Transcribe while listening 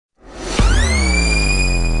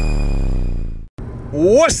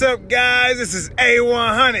What's up, guys? This is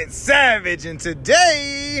A100 Savage, and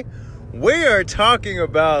today we are talking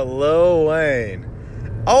about Lil Wayne.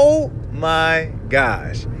 Oh my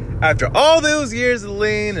gosh. After all those years of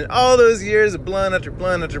lean and all those years of blunt after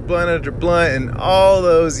blunt after blunt after blunt and all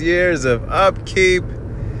those years of upkeep,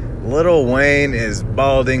 Lil Wayne is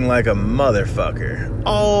balding like a motherfucker.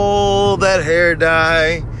 All that hair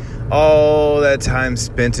dye, all that time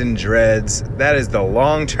spent in dreads, that is the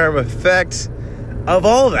long-term effect of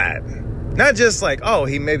all that. Not just like, oh,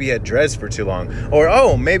 he maybe had dreads for too long, or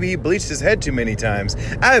oh, maybe he bleached his head too many times.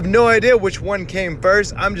 I have no idea which one came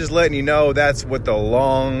first. I'm just letting you know that's what the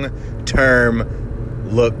long term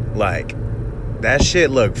looked like. That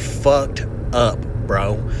shit looked fucked up,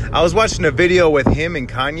 bro. I was watching a video with him and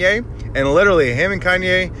Kanye, and literally him and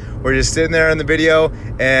Kanye were just sitting there in the video,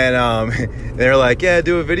 and they're like, yeah,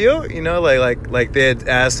 do a video, you know, like they had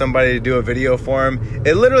asked somebody to do a video for him.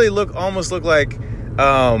 It literally almost looked like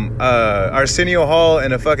Arsenio Hall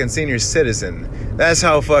and a fucking senior citizen. That's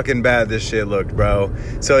how fucking bad this shit looked, bro.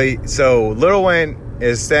 So Lil Wayne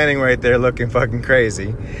is standing right there looking fucking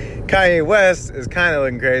crazy. Kanye West is kind of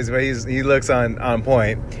looking crazy, but he looks on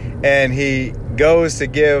point. And he goes to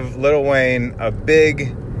give Lil Wayne a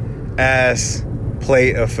big ass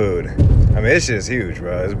plate of food. I mean, this shit is huge,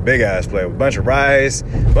 bro. It's a big ass plate with a bunch of rice,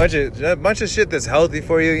 a bunch of shit that's healthy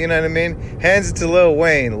for you, you know what I mean? Hands it to Lil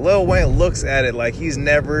Wayne. Lil Wayne looks at it like he's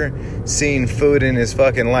never seen food in his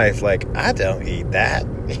fucking life. Like, I don't eat that.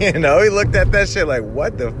 You know, he looked at that shit like,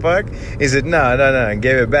 what the fuck? He said, no, and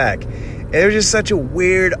gave it back. It was just such a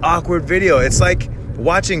weird, awkward video. It's like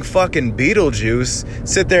watching fucking Beetlejuice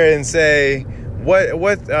sit there and say,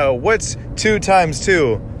 what's 2 times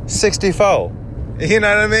 2? 64. You know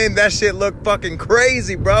what I mean? That shit looked fucking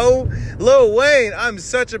crazy, bro. Lil Wayne, I'm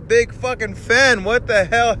such a big fucking fan. What the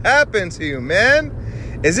hell happened to you,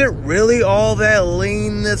 man? Is it really all that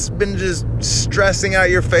lean that's been just stressing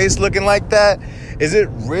out your face looking like that? Is it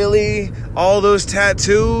really all those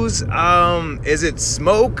tattoos? Is it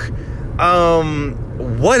smoke?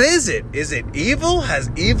 What is it? Is it evil?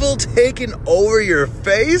 Has evil taken over your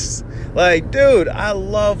face? Like, dude, I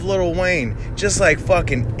love Lil Wayne just like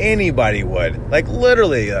fucking anybody would. Like,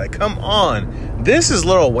 literally, like, come on. This is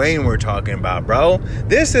Lil Wayne we're talking about, bro.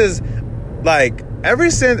 This is like ever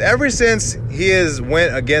since he has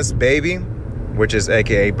went against Baby, which is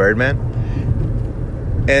aka Birdman,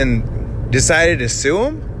 and decided to sue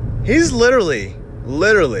him, he's literally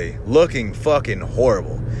looking fucking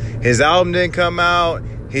horrible. His album didn't come out.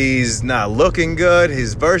 He's not looking good.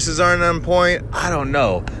 His verses aren't on point. I don't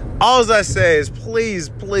know. All I say is please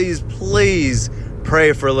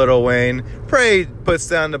pray for Lil Wayne. Pray puts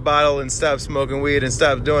down the bottle and stops smoking weed and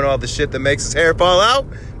stops doing all the shit that makes his hair fall out.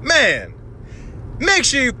 Man, make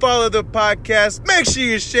sure you follow the podcast. Make sure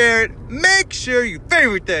you share it. Make sure you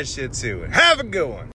favorite that shit too. And have a good one.